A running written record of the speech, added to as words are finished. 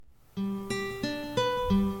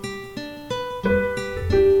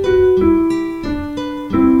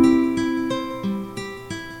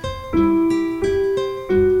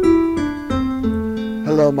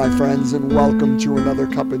friends, and welcome to another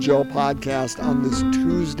Cup of Joe podcast on this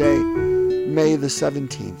Tuesday, May the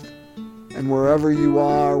 17th. And wherever you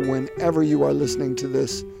are, whenever you are listening to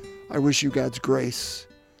this, I wish you God's grace.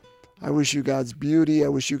 I wish you God's beauty. I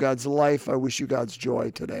wish you God's life. I wish you God's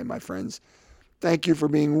joy today, my friends. Thank you for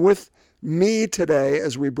being with me today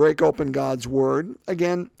as we break open God's Word.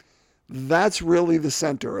 Again, that's really the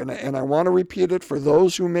center, and I want to repeat it for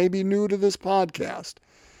those who may be new to this podcast.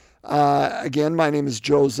 Again, my name is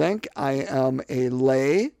Joe Zenk. I am a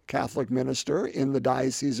lay Catholic minister in the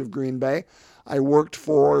Diocese of Green Bay. I worked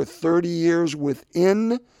for 30 years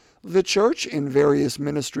within the church in various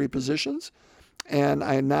ministry positions, and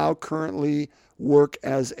I now currently work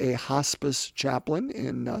as a hospice chaplain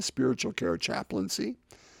in spiritual care chaplaincy.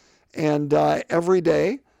 And every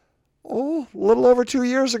day, a little over 2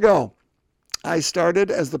 years ago, I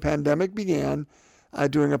started, as the pandemic began,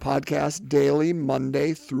 doing a podcast daily,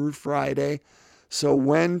 Monday through Friday. So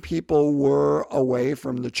when people were away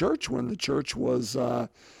from the church, when the church was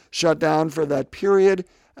shut down for that period,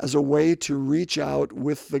 as a way to reach out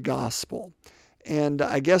with the gospel. And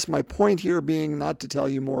I guess my point here being not to tell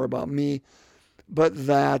you more about me, but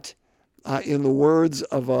that in the words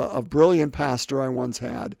of a brilliant pastor I once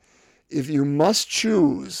had, if you must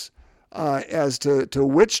choose as to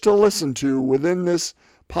which to listen to within this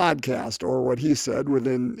podcast, or what he said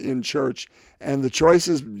in church, and the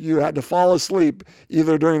choices, you had to fall asleep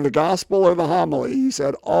either during the gospel or the homily. He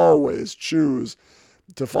said, always choose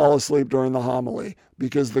to fall asleep during the homily,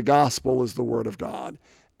 because the gospel is the word of God.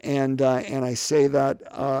 And I say that,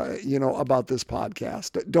 about this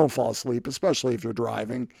podcast. Don't fall asleep, especially if you're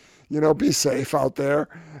driving. Be safe out there,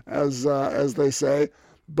 as they say.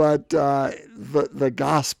 But the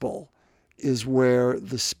gospel is where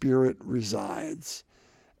the Spirit resides.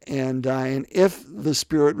 And if the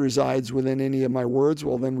Spirit resides within any of my words,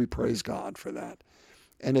 well, then we praise God for that.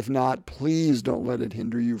 And if not, please don't let it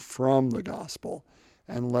hinder you from the gospel,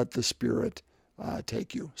 and let the Spirit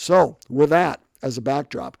take you. So with that as a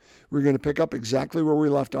backdrop, we're going to pick up exactly where we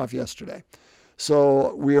left off yesterday.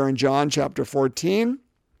 So we are in John chapter 14.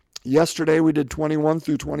 Yesterday we did 21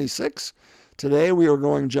 through 26. Today we are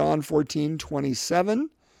going John 14, 27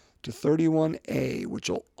 to 31a, which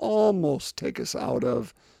will almost take us out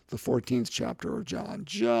of the 14th chapter of John,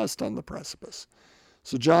 just on the precipice.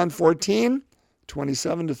 So John 14,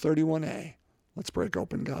 27 to 31a. Let's break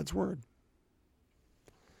open God's Word.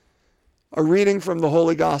 A reading from the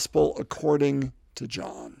Holy Gospel according to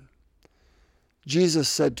John. Jesus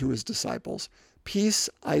said to his disciples, "Peace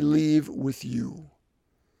I leave with you.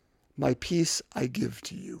 My peace I give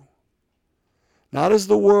to you. Not as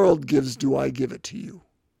the world gives do I give it to you.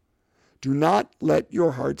 Do not let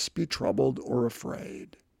your hearts be troubled or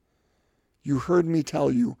afraid. You heard me tell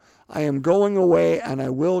you, I am going away and I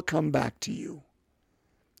will come back to you.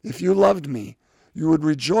 If you loved me, you would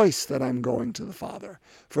rejoice that I am going to the Father,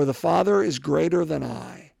 for the Father is greater than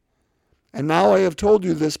I. And now I have told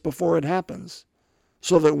you this before it happens,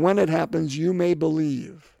 so that when it happens you may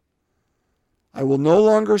believe. I will no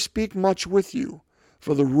longer speak much with you,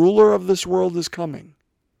 for the ruler of this world is coming.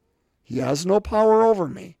 He has no power over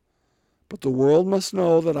me, but the world must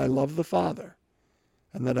know that I love the Father,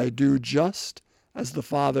 and that I do just as the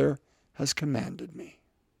Father has commanded me."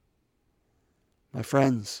 My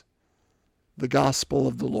friends, the gospel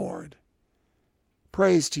of the Lord.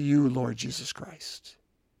 Praise to you, Lord Jesus Christ.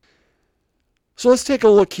 So let's take a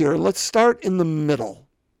look here. Let's start in the middle.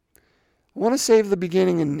 I want to save the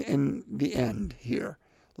beginning and the end here.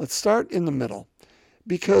 Let's start in the middle,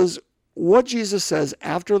 because what Jesus says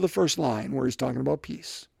after the first line, where he's talking about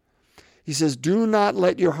peace, he says, do not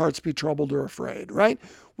let your hearts be troubled or afraid, right?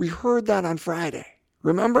 We heard that on Friday.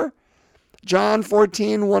 Remember? John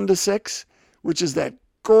 14, 1-6, which is that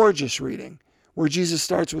gorgeous reading where Jesus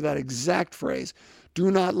starts with that exact phrase,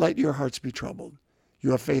 do not let your hearts be troubled.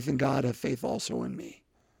 You have faith in God, have faith also in me,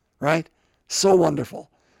 right? So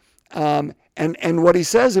wonderful. And what he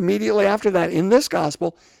says immediately after that in this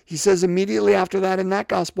gospel, he says immediately after that in that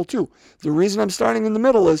gospel too. The reason I'm starting in the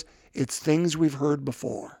middle is it's things we've heard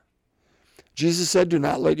before. Jesus said, do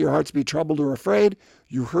not let your hearts be troubled or afraid.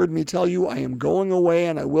 You heard me tell you, I am going away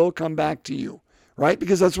and I will come back to you, right?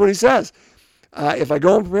 Because that's what he says. If I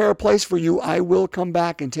go and prepare a place for you, I will come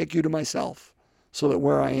back and take you to myself, so that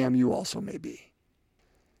where I am, you also may be.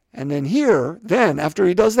 And then here, after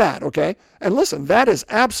he does that, okay, and listen, that is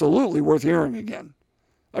absolutely worth hearing again.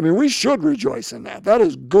 I mean, we should rejoice in that. That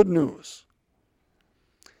is good news.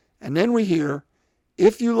 And then we hear,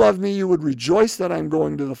 if you love me, you would rejoice that I'm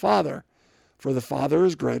going to the Father, for the Father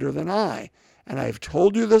is greater than I. And I have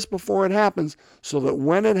told you this before it happens, so that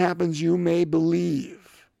when it happens, you may believe.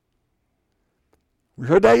 We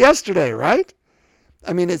heard that yesterday, right?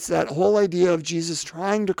 I mean, it's that whole idea of Jesus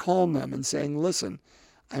trying to calm them and saying, listen,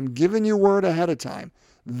 I'm giving you word ahead of time.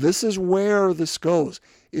 This is where this goes.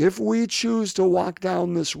 If we choose to walk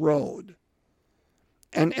down this road,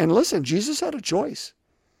 and listen, Jesus had a choice.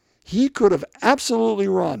 He could have absolutely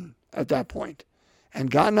run at that point and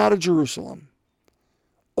gotten out of Jerusalem,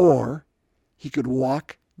 or he could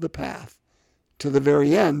walk the path to the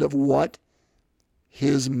very end of what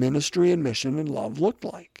his ministry and mission and love looked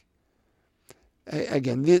like.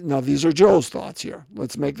 Again, now these are Joe's thoughts here.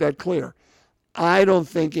 Let's make that clear. I don't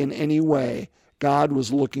think in any way God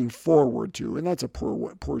was looking forward to, and that's a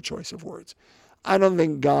poor choice of words. I don't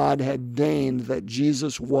think God had deigned that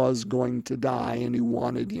Jesus was going to die and he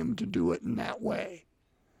wanted him to do it in that way.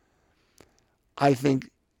 I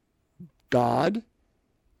think God,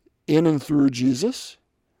 in and through Jesus,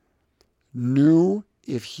 knew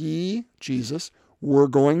if he, Jesus, were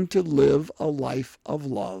going to live a life of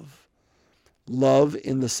love, love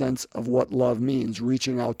in the sense of what love means,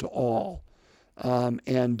 reaching out to all,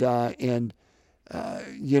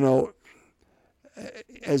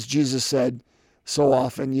 as Jesus said so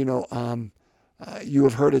often, you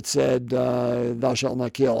have heard it said, thou shalt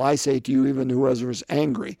not kill. I say to you, even whoever is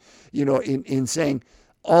angry, in saying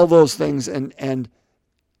all those things and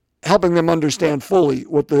helping them understand fully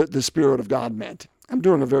what the Spirit of God meant. I'm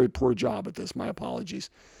doing a very poor job at this, my apologies.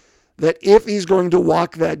 That if he's going to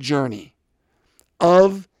walk that journey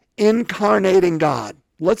of incarnating God,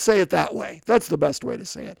 let's say it that way. That's the best way to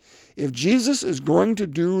say it. If Jesus is going to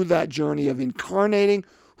do that journey of incarnating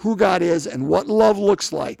who God is and what love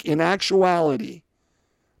looks like in actuality,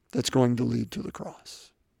 that's going to lead to the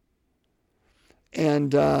cross.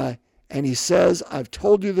 And he says, I've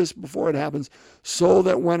told you this before it happens, so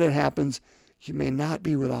that when it happens, you may not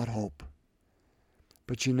be without hope.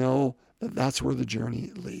 But you know that that's where the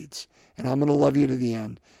journey leads. And I'm going to love you to the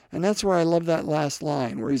end. And that's where I love that last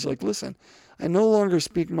line where he's like, listen, I no longer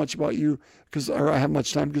speak much about you or I have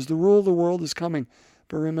much time because the rule of the world is coming.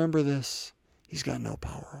 But remember this, he's got no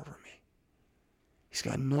power over me. He's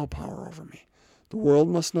got no power over me. The world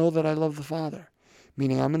must know that I love the Father,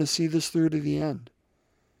 meaning I'm going to see this through to the end.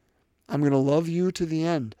 I'm going to love you to the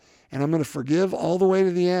end, and I'm going to forgive all the way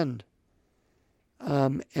to the end.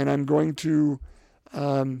 And I'm going to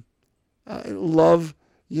love,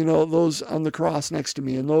 those on the cross next to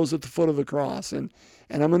me and those at the foot of the cross. And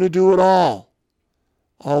I'm going to do it all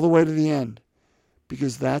the way to the end,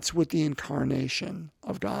 because that's what the incarnation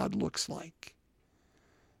of God looks like.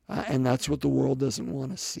 And that's what the world doesn't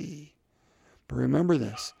want to see. But remember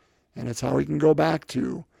this, and it's how we can go back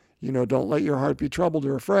to, don't let your heart be troubled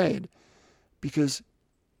or afraid, because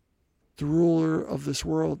the ruler of this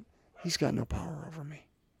world, he's got no power over me.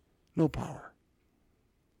 No power.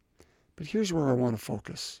 But here's where I want to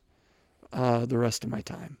focus the rest of my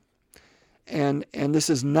time. And this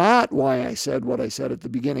is not why I said what I said at the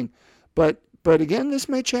beginning, but again, this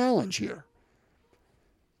may challenge here.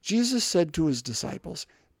 Jesus said to his disciples,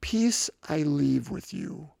 peace I leave with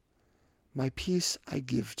you, my peace I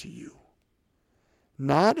give to you.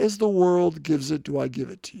 Not as the world gives it do I give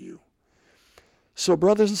it to you. So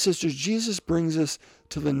brothers and sisters, Jesus brings us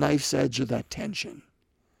to the knife's edge of that tension.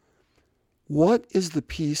 What is the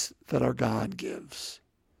peace that our God gives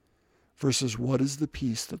versus what is the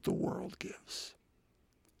peace that the world gives?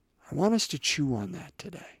 I want us to chew on that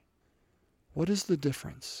today. What is the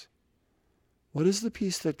difference? What is the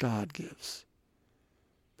peace that God gives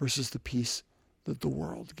versus the peace that the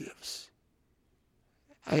world gives?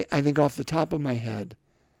 I think off the top of my head,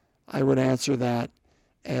 I would answer that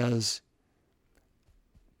as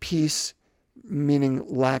peace meaning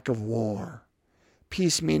lack of war.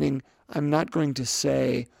 Peace meaning I'm not going to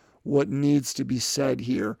say what needs to be said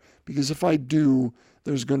here, because if I do,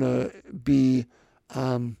 there's going to be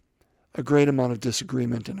a great amount of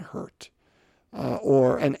disagreement and hurt.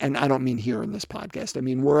 And I don't mean here in this podcast. I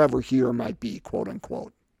mean wherever here might be, quote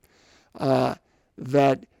unquote.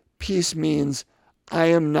 That peace means I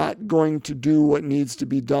am not going to do what needs to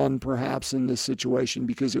be done perhaps in this situation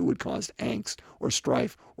because it would cause angst or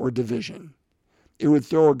strife or division. It would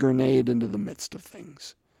throw a grenade into the midst of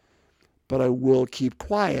things. But I will keep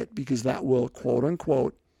quiet because that will, quote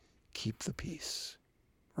unquote, keep the peace.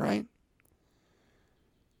 Right?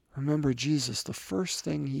 Remember Jesus, the first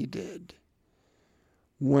thing he did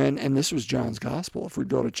and this was John's gospel, if we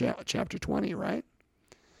go to chapter 20, right?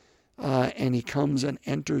 And he comes and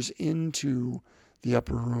enters into the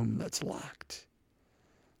upper room that's locked.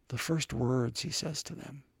 The first words he says to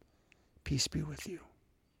them, peace be with you.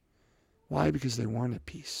 Why? Because they weren't at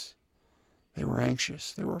peace. They were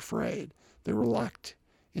anxious. They were afraid. They were locked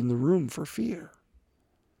in the room for fear.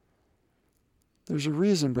 There's a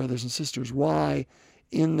reason, brothers and sisters, why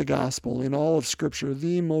in the gospel, in all of Scripture,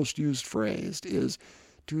 the most used phrase is,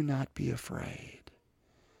 do not be afraid.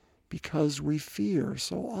 Because we fear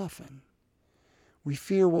so often. We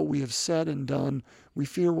fear what we have said and done. We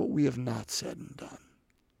fear what we have not said and done.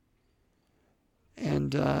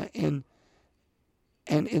 And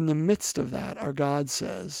in the midst of that, our God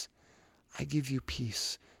says, I give you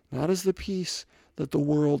peace. Not as the peace that the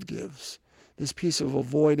world gives, this peace of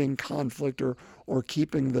avoiding conflict or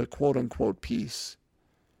keeping the quote-unquote peace,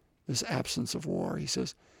 this absence of war. He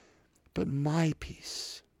says, but my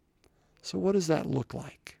peace. So what does that look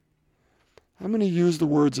like? I'm going to use the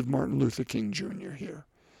words of Martin Luther King Jr. here,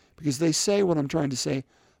 because they say what I'm trying to say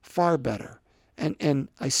far better. And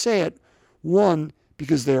I say it, one,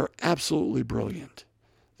 because they're absolutely brilliant.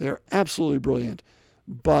 They're absolutely brilliant.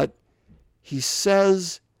 But he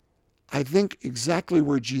says, I think, exactly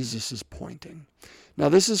where Jesus is pointing. Now,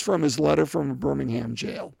 this is from his letter from a Birmingham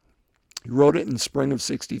jail. He wrote it in spring of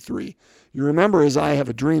 '63. You remember his I Have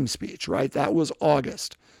a Dream speech, right? That was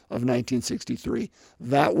August of 1963.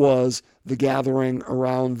 That was the gathering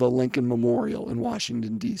around the Lincoln Memorial in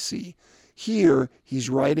Washington, D.C. Here, he's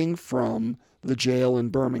writing from the jail in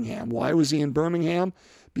Birmingham. Why was he in Birmingham?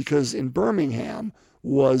 Because in Birmingham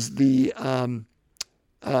was the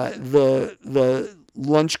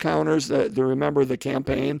lunch counters. Remember the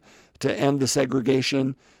campaign to end the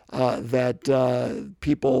segregation, that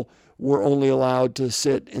people were only allowed to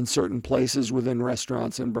sit in certain places within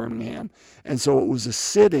restaurants in Birmingham. And so it was a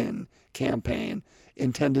sit-in campaign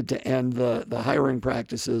intended to end the hiring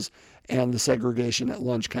practices and the segregation at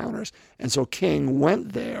lunch counters. And so King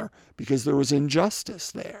went there because there was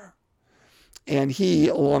injustice there. And he,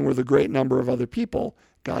 along with a great number of other people,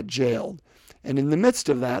 got jailed. And in the midst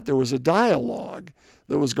of that, there was a dialogue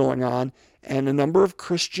that was going on, and a number of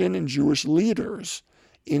Christian and Jewish leaders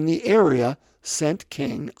in the area sent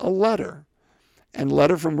King a letter. And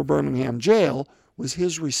letter from a Birmingham jail was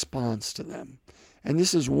his response to them. And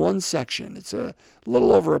this is one section. It's a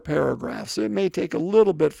little over a paragraph, so it may take a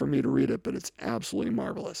little bit for me to read it, but it's absolutely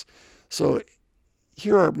marvelous. So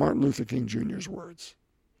here are Martin Luther King Jr.'s words.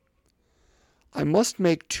 I must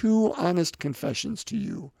make two honest confessions to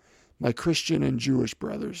you, my Christian and Jewish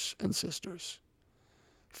brothers and sisters.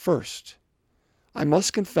 First, I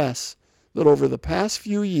must confess that over the past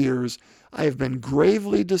few years, I have been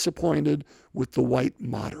gravely disappointed with the white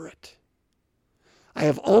moderate. I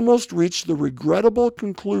have almost reached the regrettable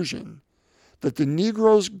conclusion that the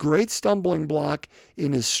Negro's great stumbling block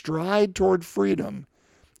in his stride toward freedom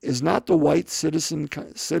is not the white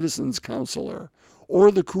citizen's counselor or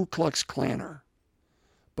the Ku Klux Klanner,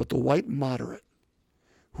 but the white moderate,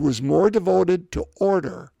 who is more devoted to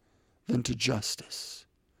order than to justice,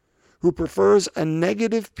 who prefers a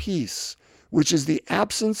negative peace, which is the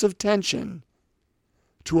absence of tension,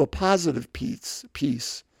 to a positive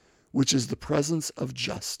peace, which is the presence of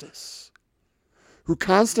justice, who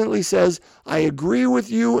constantly says, I agree with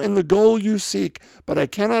you in the goal you seek, but I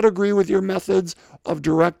cannot agree with your methods of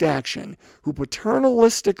direct action, who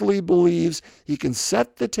paternalistically believes he can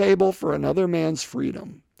set the table for another man's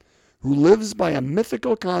freedom, who lives by a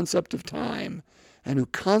mythical concept of time, and who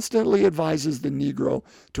constantly advises the Negro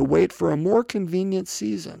to wait for a more convenient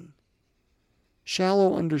season.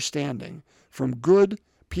 Shallow understanding from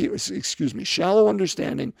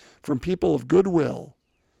people of goodwill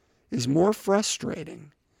is more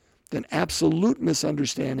frustrating than absolute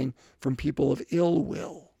misunderstanding from people of ill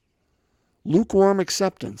will. Lukewarm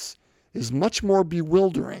acceptance is much more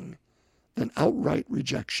bewildering than outright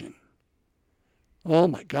rejection. Oh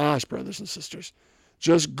my gosh, brothers and sisters.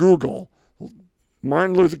 Just Google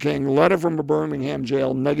Martin Luther King, letter from a Birmingham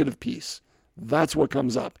jail, negative peace. That's what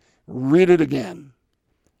comes up. Read it again.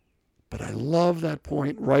 But I love that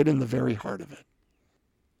point right in the very heart of it.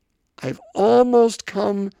 I've almost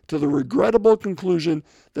come to the regrettable conclusion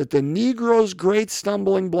that the Negro's great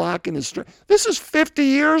stumbling block in his strength. This is 50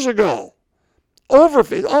 years ago.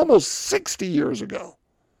 Almost 60 years ago.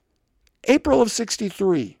 April of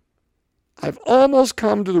 '63. I've almost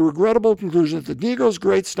come to the regrettable conclusion that the Negro's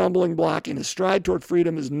great stumbling block in his stride toward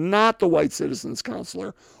freedom is not the white citizen's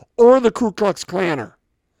counselor or the Ku Klux Klanner,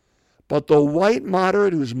 but the white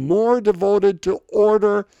moderate who's more devoted to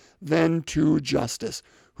order than to justice,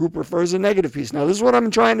 who prefers a negative peace. Now, this is what I'm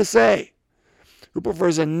trying to say. Who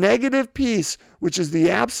prefers a negative peace, which is the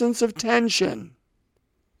absence of tension,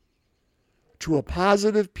 to a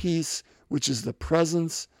positive peace, which is the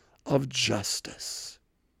presence of justice.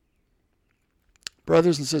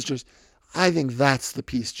 Brothers and sisters, I think that's the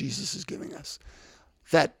peace Jesus is giving us.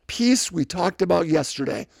 That peace we talked about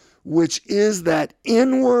yesterday, which is that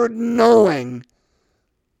inward knowing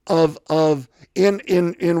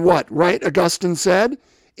in what, right? Augustine said,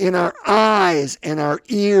 in our eyes and our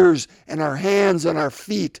ears and our hands and our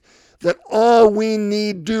feet, that all we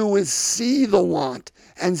need do is see the want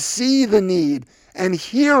and see the need and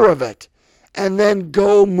hear of it and then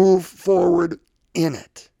go move forward in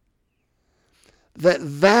it.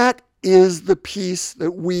 That is the peace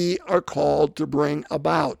that we are called to bring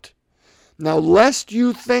about. Now, lest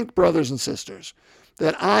you think, brothers and sisters,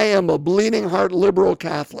 that I am a bleeding heart liberal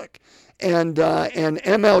Catholic and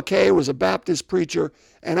MLK was a Baptist preacher,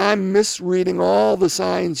 and I'm misreading all the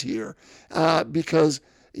signs here because,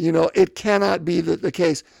 it cannot be the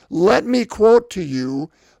case. Let me quote to you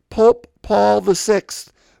Pope Paul VI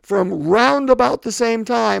from round about the same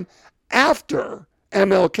time after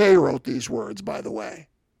MLK wrote these words, by the way.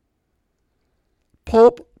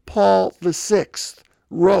 Pope Paul VI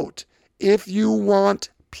wrote, "If you want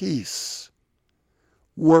peace,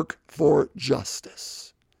 work for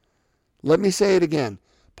justice." Let me say it again.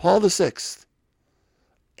 Paul VI,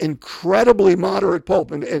 incredibly moderate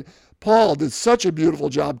pope, and Paul did such a beautiful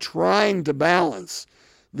job trying to balance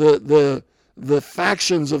the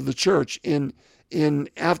factions of the church in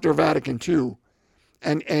after Vatican II,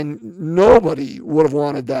 and nobody would have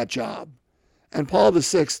wanted that job. And Paul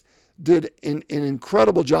VI did an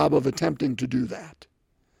incredible job of attempting to do that.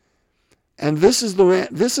 And this is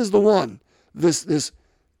the one,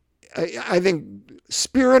 I think,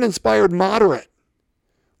 Spirit-inspired moderate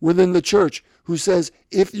within the church who says,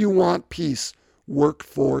 if you want peace, work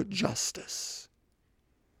for justice.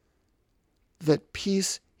 That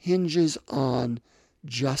peace hinges on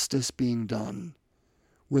justice being done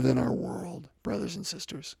within our world, brothers and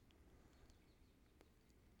sisters.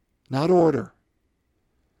 Not order,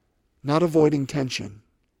 not avoiding tension.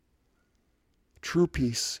 True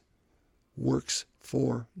peace works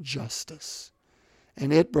for justice.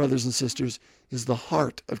 And it, brothers and sisters, is the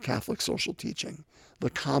heart of Catholic social teaching, the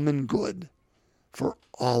common good for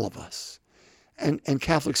all of us. And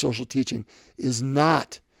Catholic social teaching is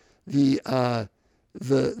not the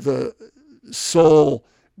sole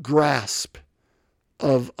grasp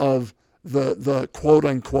of the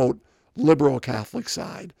quote-unquote liberal Catholic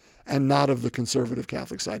side and not of the conservative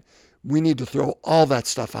Catholic side. We need to throw all that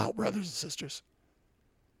stuff out, brothers and sisters.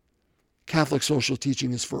 Catholic social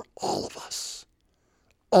teaching is for all of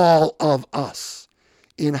us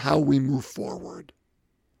in how we move forward.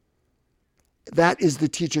 That is the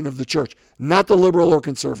teaching of the church, not the liberal or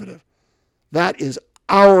conservative. That is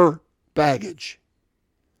our baggage.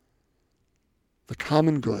 The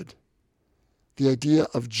common good, the idea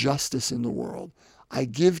of justice in the world. I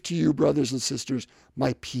give to you, brothers and sisters,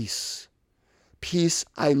 my peace. Peace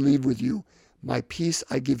I leave with you. My peace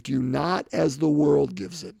I give to you, not as the world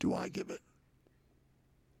gives it, do I give it.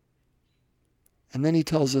 And then he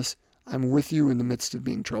tells us, I'm with you in the midst of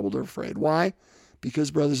being troubled or afraid. Why?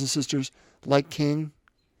 Because, brothers and sisters, like King,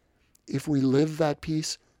 if we live that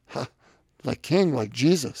peace, like King, like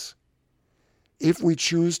Jesus, if we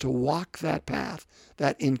choose to walk that path,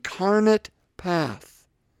 that incarnate path,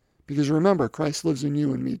 because remember, Christ lives in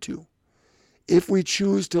you and me too. If we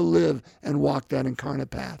choose to live and walk that incarnate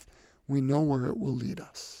path, we know where it will lead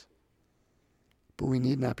us. But we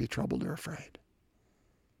need not be troubled or afraid.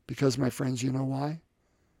 Because, my friends, you know why?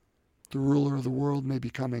 The ruler of the world may be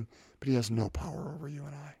coming, but he has no power over you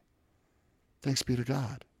and I. Thanks be to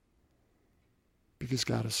God. Because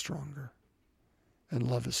God is stronger, and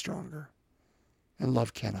love is stronger, and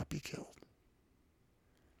love cannot be killed.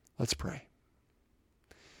 Let's pray.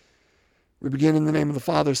 We begin in the name of the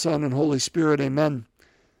Father, Son, and Holy Spirit. Amen.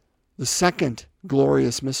 The second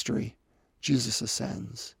glorious mystery, Jesus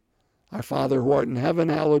ascends. Our Father who art in heaven,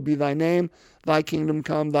 hallowed be thy name. Thy kingdom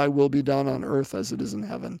come, thy will be done on earth as it is in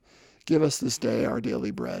heaven. Give us this day our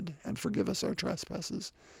daily bread, and forgive us our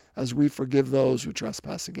trespasses, as we forgive those who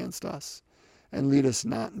trespass against us. And lead us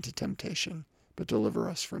not into temptation, but deliver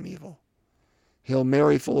us from evil. Hail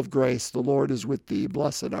Mary, full of grace, the Lord is with thee.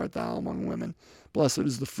 Blessed art thou among women. Blessed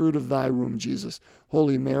is the fruit of thy womb, Jesus.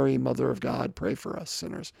 Holy Mary, Mother of God, pray for us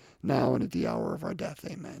sinners, now and at the hour of our death.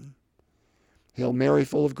 Amen. Hail Mary,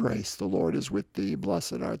 full of grace, the Lord is with thee.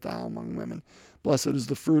 Blessed art thou among women. Blessed is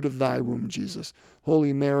the fruit of thy womb, Jesus.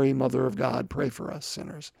 Holy Mary, Mother of God, pray for us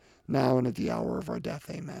sinners, now and at the hour of our death.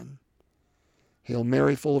 Amen. Hail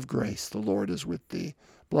Mary, full of grace, the Lord is with thee.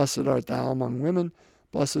 Blessed art thou among women.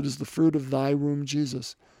 Blessed is the fruit of thy womb,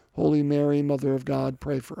 Jesus. Holy Mary, Mother of God,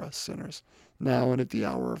 pray for us sinners, now and at the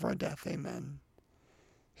hour of our death. Amen.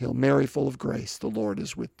 Hail Mary, full of grace, the Lord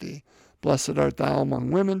is with thee. Blessed art thou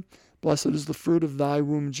among women. Blessed is the fruit of thy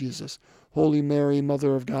womb, Jesus. Holy Mary,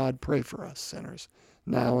 Mother of God, pray for us sinners,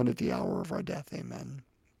 now and at the hour of our death. Amen.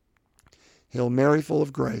 Hail Mary, full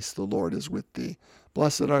of grace, the Lord is with thee.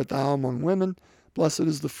 Blessed art thou among women. Blessed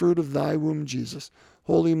is the fruit of thy womb, Jesus.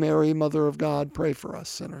 Holy Mary, Mother of God, pray for us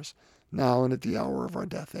sinners, now and at the hour of our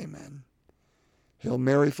death. Amen. Hail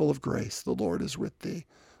Mary, full of grace, the Lord is with thee.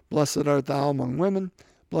 Blessed art thou among women.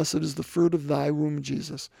 Blessed is the fruit of thy womb,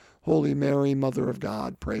 Jesus. Holy Mary, Mother of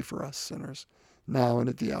God, pray for us sinners, now and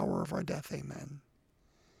at the hour of our death. Amen.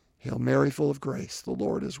 Hail Mary, full of grace, the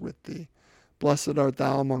Lord is with thee. Blessed art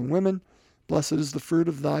thou among women. Blessed is the fruit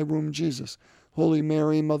of thy womb, Jesus. Holy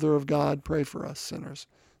Mary, Mother of God, pray for us sinners,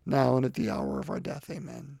 now and at the hour of our death.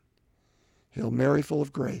 Amen. Hail Mary, full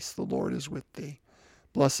of grace, the Lord is with thee.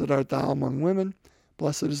 Blessed art thou among women.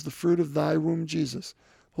 Blessed is the fruit of thy womb, Jesus.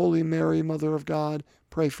 Holy Mary, Mother of God,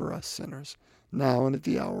 pray for us sinners, now and at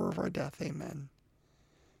the hour of our death. Amen.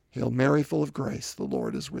 Hail Mary, full of grace, the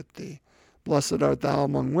Lord is with thee. Blessed art thou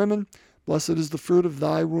among women. Blessed is the fruit of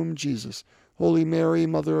thy womb, Jesus. Holy Mary,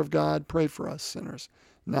 Mother of God, pray for us sinners,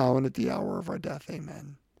 now and at the hour of our death.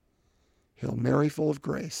 Amen. Hail Mary, full of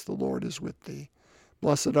grace, the Lord is with thee.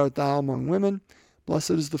 Blessed art thou among women.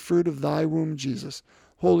 Blessed is the fruit of thy womb, Jesus.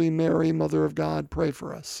 Holy Mary, Mother of God, pray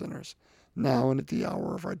for us sinners, now and at the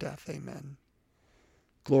hour of our death. Amen.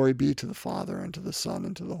 Glory be to the Father, and to the Son,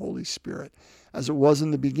 and to the Holy Spirit, as it was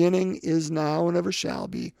in the beginning, is now, and ever shall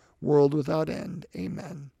be, world without end.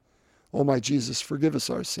 Amen. O my Jesus, forgive us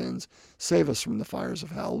our sins, save us from the fires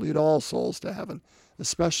of hell, lead all souls to heaven,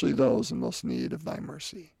 especially those in most need of thy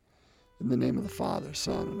mercy. In the name of the Father,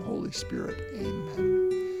 Son, and Holy Spirit.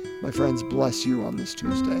 Amen. My friends, bless you on this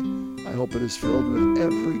Tuesday. I hope it is filled with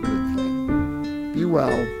every good thing. Be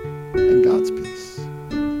well, and God's peace.